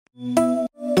So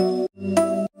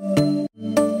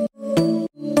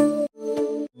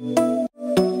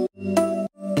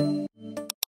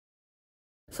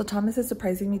Thomas is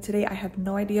surprising me today. I have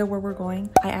no idea where we're going.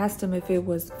 I asked him if it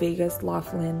was Vegas,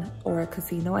 Laughlin, or a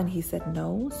casino, and he said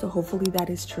no. So hopefully that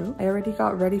is true. I already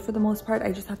got ready for the most part.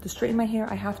 I just have to straighten my hair.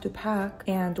 I have to pack,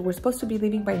 and we're supposed to be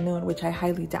leaving by noon, which I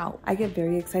highly doubt. I get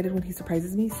very excited when he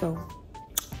surprises me, so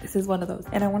this is one of those,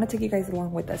 and I want to take you guys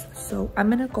along with us. So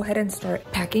I'm gonna go ahead and start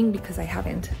packing because I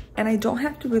haven't, and I don't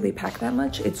have to really pack that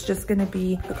much. It's just gonna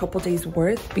be a couple days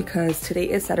worth because today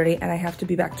is Saturday and I have to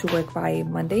be back to work by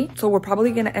Monday. So we're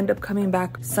probably gonna end up coming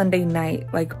back Sunday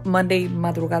night, like Monday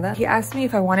madrugada. He asked me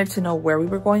if I wanted to know where we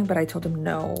were going, but I told him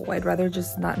no, I'd rather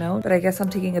just not know. But I guess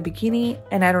I'm taking a bikini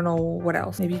and I don't know what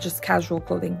else, maybe just casual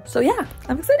clothing. So yeah,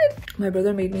 I'm excited. My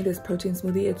brother made me this protein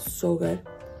smoothie. It's so good.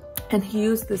 And he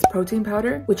used this protein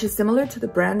powder, which is similar to the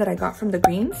brand that I got from the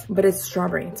Greens, but it's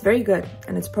strawberry. It's very good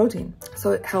and it's protein,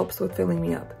 so it helps with filling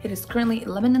me up. It is currently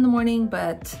 11 in the morning,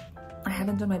 but I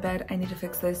haven't done my bed. I need to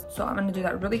fix this. So I'm gonna do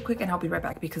that really quick and I'll be right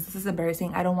back because this is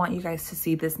embarrassing. I don't want you guys to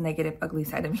see this negative, ugly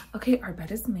side of me. Okay, our bed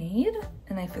is made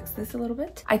and I fixed this a little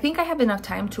bit. I think I have enough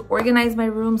time to organize my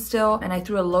room still, and I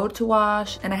threw a load to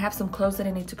wash and I have some clothes that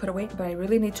I need to put away, but I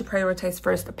really need to prioritize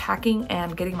first packing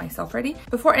and getting myself ready.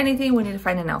 Before anything, we need to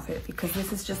find an outfit because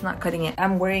this is just not cutting it.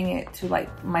 I'm wearing it to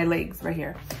like my legs right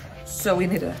here. So we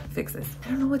need to fix this. I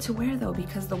don't know what to wear though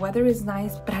because the weather is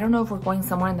nice, but I don't know if we're going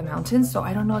somewhere in the mountains, so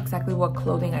I don't know exactly what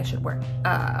clothing I should wear.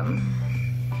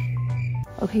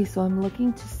 Okay, so I'm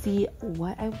looking to see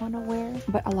what I want to wear,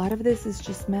 but a lot of this is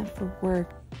just meant for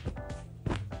work.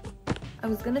 I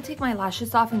was gonna take my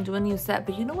lashes off and do a new set,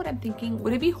 but you know what I'm thinking?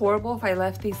 Would it be horrible if I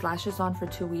left these lashes on for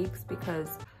 2 weeks?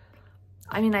 Because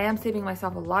I mean, I am saving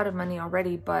myself a lot of money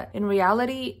already, but in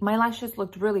reality, my lashes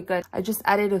looked really good. I just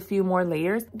added a few more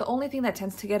layers. The only thing that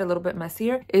tends to get a little bit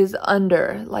messier is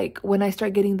under, like when I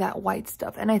start getting that white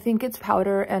stuff. And I think it's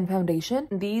powder and foundation.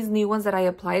 These new ones that I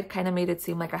applied kind of made it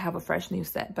seem like I have a fresh new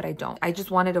set, but I don't. I just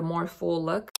wanted a more full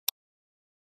look.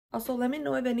 Also, let me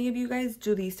know if any of you guys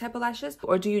do these type of lashes,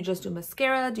 or do you just do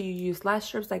mascara? Do you use lash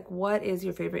strips? Like, what is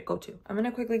your favorite go-to? I'm gonna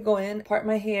quickly go in, part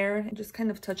my hair, and just kind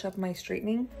of touch up my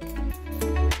straightening.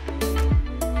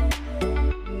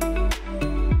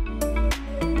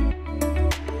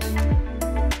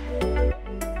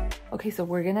 Okay, so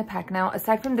we're gonna pack now.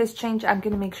 Aside from this change, I'm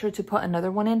gonna make sure to put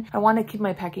another one in. I want to keep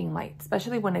my packing light,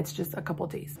 especially when it's just a couple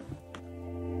days.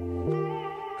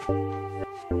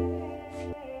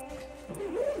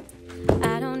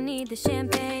 I don't need the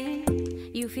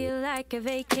champagne. You feel like a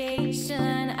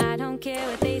vacation. I don't care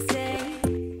what they say.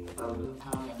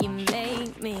 You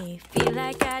make me feel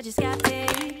like I just got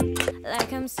paid,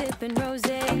 like I'm sipping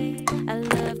rosé. I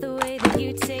love the way that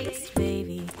you taste,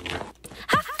 baby.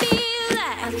 I feel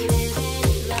like I'm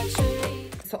living luxury.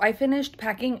 So I finished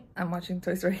packing. I'm watching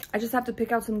Toy Story. I just have to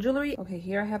pick out some jewelry. Okay,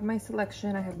 here I have my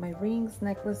selection. I have my rings,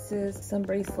 necklaces, some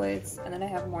bracelets, and then I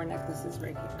have more necklaces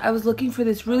right here. I was looking for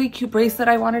this really cute bracelet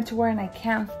I wanted to wear and I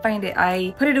can't find it.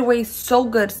 I put it away so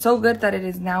good that it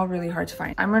is now really hard to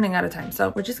find. I'm running out of time.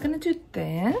 So we're just gonna do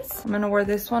this. I'm gonna wear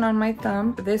this one on my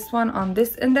thumb, this one on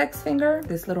this index finger,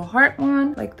 this little heart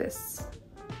one, like this.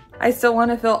 I still want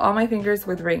to fill all my fingers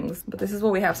with rings, but this is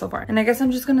what we have so far. And I guess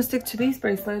I'm just gonna stick to these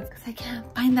bracelets because I can't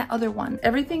find that other one.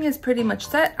 Everything is pretty much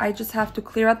set. I just have to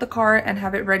clear out the car and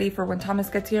have it ready for when Thomas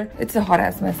gets here. It's a hot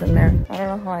ass mess in there. I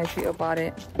don't know how I feel about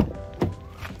it.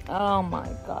 Oh my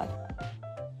God.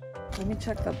 Let me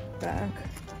check the back.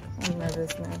 I'm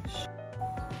nervous now.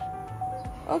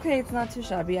 Okay, it's not too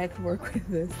shabby. I could work with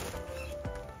this.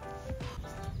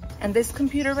 And this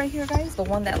computer right here, guys, the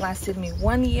one that lasted me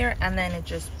 1 year and then it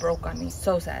just broke on me.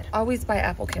 So sad. Always buy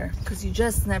Apple Care because you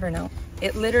just never know.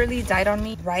 It literally died on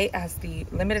me right as the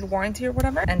limited warranty or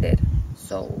whatever ended.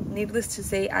 So needless to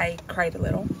say, I cried a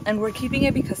little. And we're keeping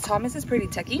it because Thomas is pretty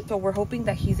techie, so we're hoping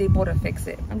that he's able to fix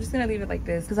it. I'm just gonna leave it like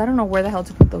this because I don't know where the hell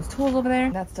to put those tools over there.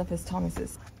 That stuff is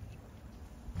Thomas's.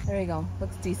 There you go,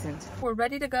 looks decent. We're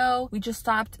ready to go. We just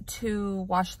stopped to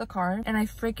wash the car and I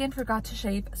freaking forgot to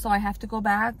shave, so I have to go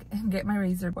back and get my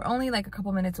razor. We're only like a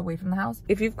couple minutes away from the house.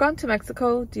 If you've gone to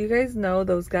Mexico, do you guys know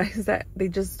those guys that they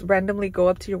just randomly go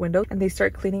up to your window and they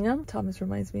start cleaning them? Thomas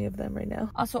reminds me of them right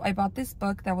now. Also, I bought this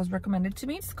book that was recommended to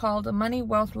me. It's called Money,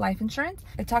 Wealth, Life Insurance.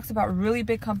 It talks about really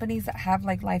big companies that have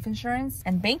like life insurance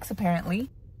and banks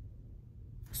apparently.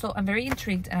 So I'm very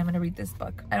intrigued and I'm gonna read this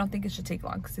book. I don't think it should take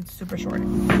long because it's super short.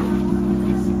 I'm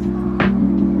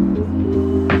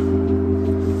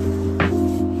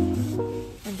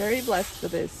very blessed for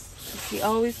this. He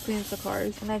always cleans the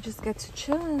cars and I just get to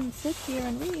chill and sit here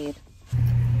and read.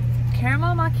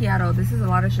 caramel macchiato. This is a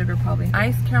lot of sugar probably.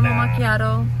 Iced caramel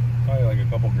macchiato. Probably like a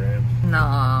couple grams.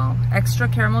 No. Extra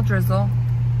caramel drizzle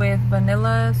with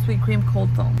vanilla sweet cream cold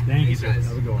foam. Thank you, guys.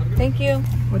 Have a good one. Thank you.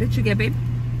 What did you get, babe?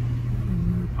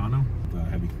 Americano, the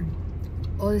heavy cream.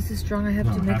 Oh, this is strong. I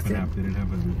have to mix it. Half and half. They didn't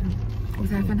have everything. It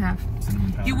was half and half.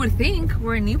 Cinnamon powder. You would think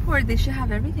we're in Newport, they should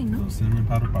have everything, no? Cinnamon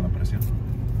powder para la presión.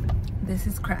 This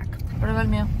is crack. Prueba el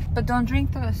mío. But don't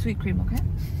drink the sweet cream, okay?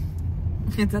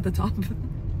 It's at the top.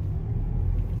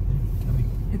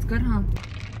 It's good, huh?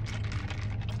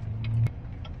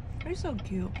 You're so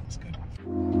cute. It's good.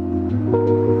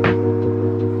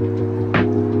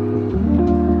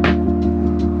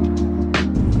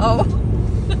 Oh.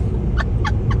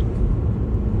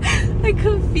 I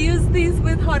confused these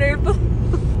with hot air balloons.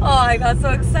 Oh, I got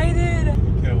so excited.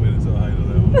 Can't wait until I know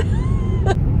that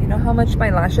one. You know how much my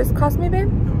lashes cost me,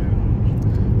 babe?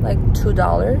 Like $2.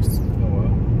 Oh, wow.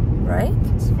 Right?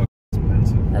 It's fucking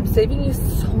expensive. I'm saving you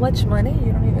so much money,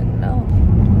 you don't even know.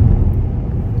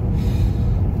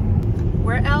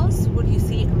 Where else would you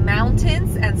see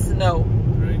mountains and snow?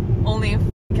 Right. Only in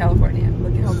California.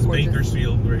 Look at how This is gorgeous.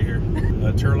 Bakersfield right here.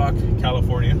 Turlock,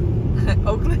 California.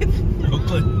 Oakland.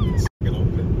 Oakland. It's fucking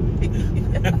Oakland.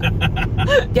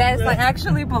 Yes, I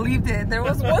actually believed it. There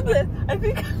was one that I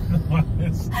think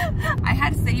I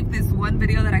had saved this one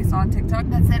video that I saw on TikTok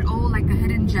that said, oh, like a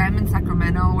hidden gem in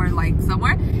Sacramento or like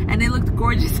somewhere, and it looked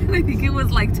gorgeous. And I think it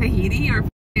was like Tahiti or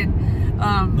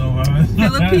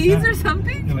Philippines or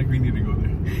something. You're like, we need to go there.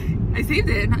 I saved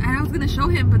it and I was gonna show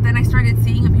him, but then I started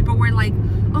seeing and people were like,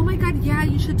 oh my god, yeah,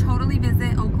 you should totally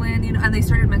visit Oakland, you know, and they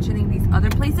started mentioning these other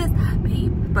places,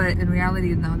 babe. But in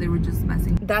reality, no, they were just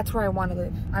messing. That's where I want to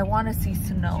live. I want to see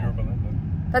snow.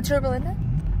 That's Yorba Linda?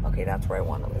 Okay, that's where I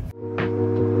want to live.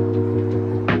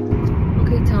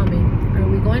 Okay, tell me, are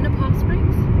we going to Palm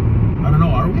Springs? I don't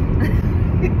know, are we?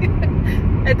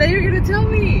 I thought you were gonna tell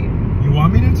me. You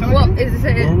want me to tell you? Is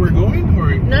it where we're going?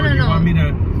 Or no, do you want me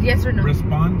to yes or no?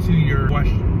 respond to your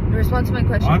question? Respond to my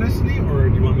question. Honestly, or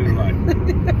do you want me to lie?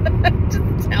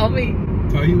 Just tell me.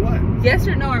 Tell you what? Yes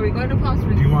or no, are we going to Palm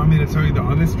Springs? Do you want me to tell you the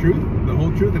honest truth? The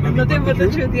whole truth and nothing but the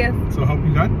truth? Yes. So help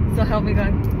you God? So help me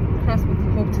God. Cross with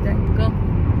hope today. Go.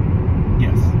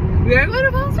 Yes. We are going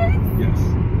to Palm Springs? Yes.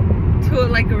 To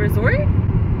like a resort?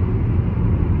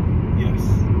 Yes.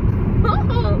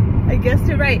 Oh, I guessed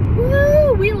it right.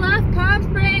 Woo! We love Palm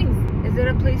Springs. Is it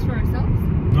a place for ourselves?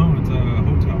 No, it's a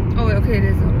hotel. Oh, okay, it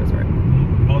is a resort.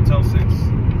 Motel 6.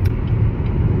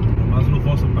 Más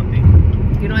lujoso para ti.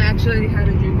 You know, I actually had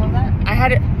a dream of that. I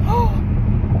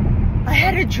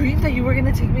had a dream that you were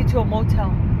gonna take me to a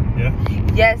motel. Yeah?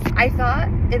 Yes, I thought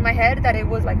in my head that it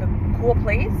was like a cool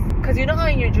place. Cause you know how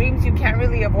in your dreams you can't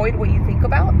really avoid what you think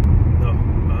about? No.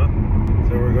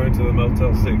 So we're going to the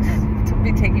Motel 6. To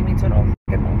be taking me to an old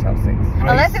fucking Motel 6.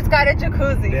 Unless it's got a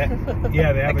jacuzzi.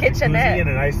 Yeah, they have a jacuzzi and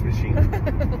an ice machine.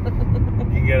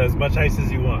 You can get as much ice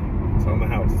as you want. It's on the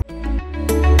house. I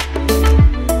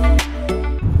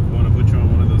want to put you on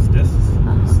one of those discs.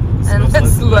 And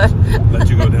let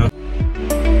you go down.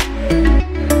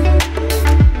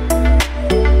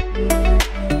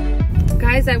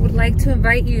 Guys, I would like to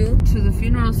invite you to the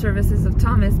funeral services of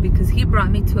Thomas because he brought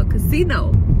me to a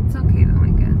casino. It's okay though,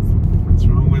 I guess. What's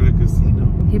wrong with a casino?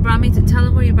 He brought me to, tell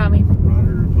him where you brought me. Brought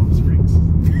her to Palm Springs.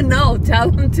 No, tell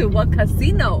him to what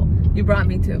casino you brought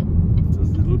me to.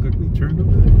 Does it look like we turned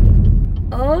over there?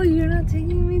 Oh, you're not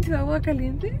taking me to Agua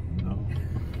Caliente? No.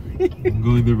 I'm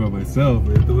going there by myself.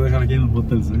 Te voy a dejar aquí en el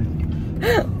Motel 6.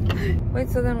 Wait,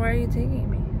 so then where are you taking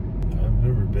me? I've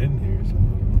never been here, so I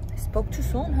don't know. I spoke too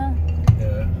soon, huh?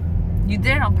 Yeah. You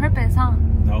did it on purpose, huh?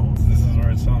 No, this is where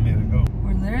it's telling me to go.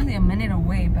 We're literally a minute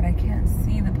away, but I can't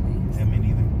see the place. Yeah, me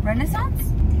neither.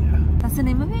 Renaissance? Yeah. That's the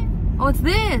name of it? Oh, it's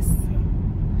this!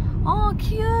 Oh,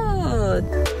 cute!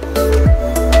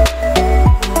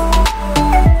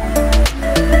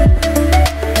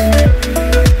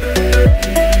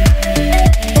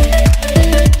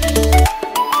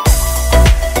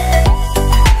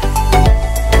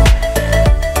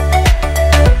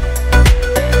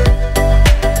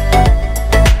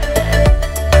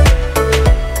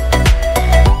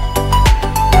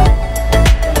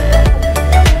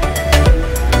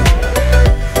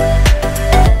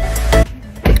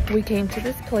 We came to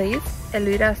this place,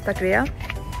 Elvira Astacrea.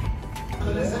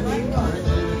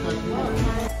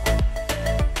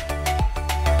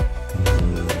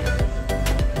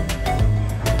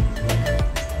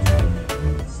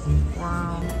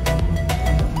 Wow.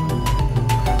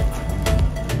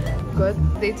 Good.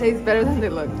 They taste better than they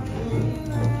look.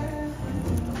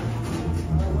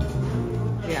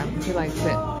 Yeah, he likes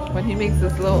it. When he makes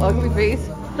this little ugly face,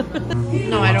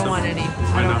 No, I don't want any.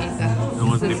 I don't need that.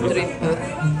 No, This is three.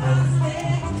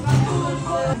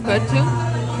 Good too.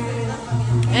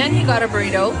 And he got a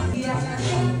burrito.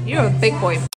 You're a big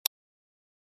boy.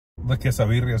 The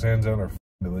quesadillas hands down are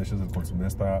delicious. El consomé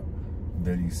está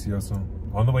delicioso.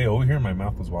 On the way over here, my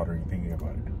mouth was watering thinking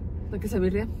about it. The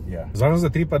quesadilla? Yeah. As long as the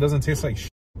tripa doesn't taste like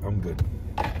shit, I'm good.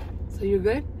 So you're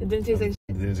good? It didn't taste like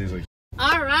It didn't taste like shit.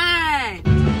 All right.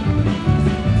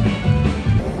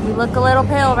 You look a little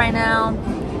pale right now.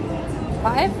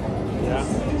 5? Yeah.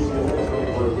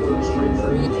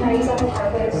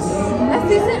 That's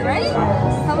decent, right?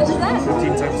 How much is that?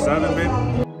 15 times 7, babe.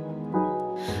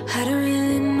 I don't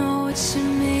really know what you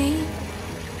mean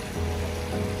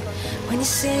when you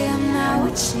say I'm not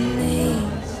what you need.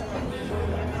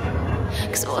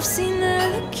 Cause I've seen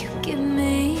the look you give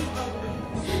me,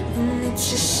 and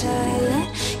it's a silent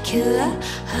killer.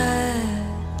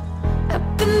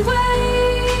 I've been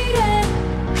waiting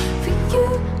for you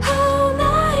all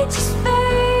night, just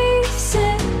face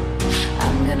it.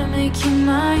 I'm gonna make you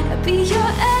mine, I'll be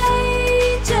your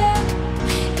agent.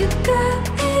 You got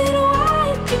it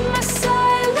right, be my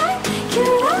silent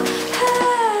killer.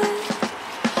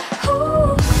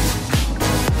 Ooh.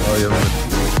 Oh, yeah.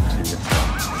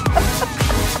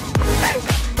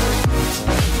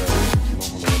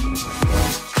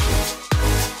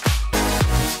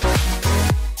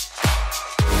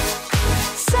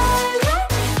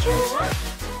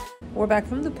 We're back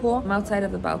from the pool. I'm outside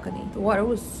of the balcony. The water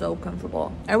was so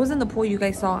comfortable. I was in the pool, you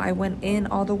guys saw. I went in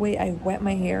all the way. I wet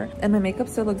my hair and my makeup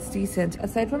still looks decent.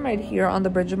 Aside from right here on the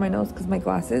bridge of my nose because my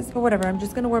glasses. But whatever, I'm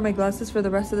just gonna wear my glasses for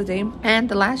the rest of the day. And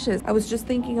the lashes. I was just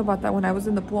thinking about that when I was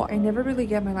in the pool. I never really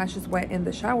get my lashes wet in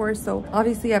the shower. So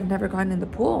obviously I've never gone in the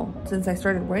pool since I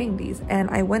started wearing these. And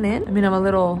I went in. I mean, I'm a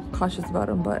little cautious about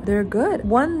them, but they're good.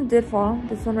 One did fall,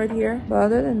 this one right here. But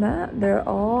other than that, they're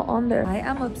all on there. I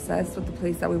am obsessed with the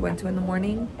place that we went to in the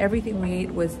morning. Everything we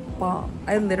ate was bomb.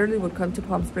 I literally would come to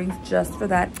Palm Springs just for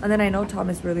that. And then I know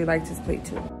Thomas really liked his plate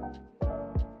too.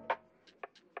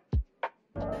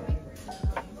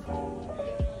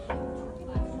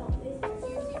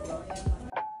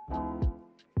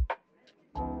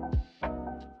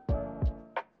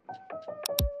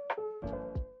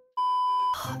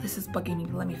 Oh, this is bugging me.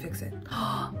 Let me fix it.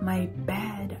 Oh, my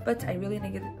bed. But I really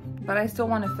need it. But I still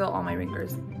want to fill all my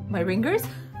ringers. My ringers?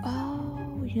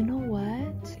 Oh, you know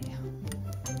what?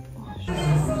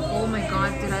 Oh my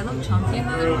god, did I look chunky in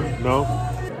the other one? No.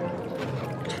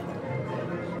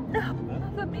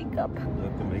 Not the makeup.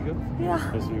 Not the makeup? Yeah.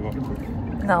 That's what you want to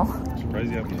do? No. I'm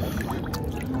surprised you have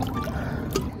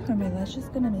Are my lashes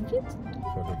gonna make it?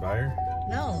 For the buyer?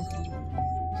 No.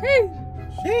 Hey.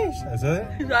 Sheesh. Is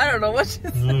that it? I don't know what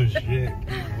she's Oh shit.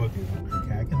 What?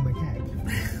 Macaque and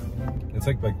macaque. It's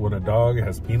like when a dog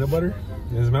has peanut butter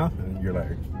in his mouth and you're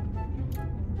like,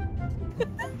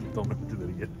 don't do that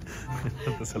again.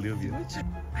 Te salió bien.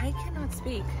 I cannot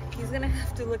speak. He's gonna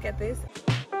have to look at this.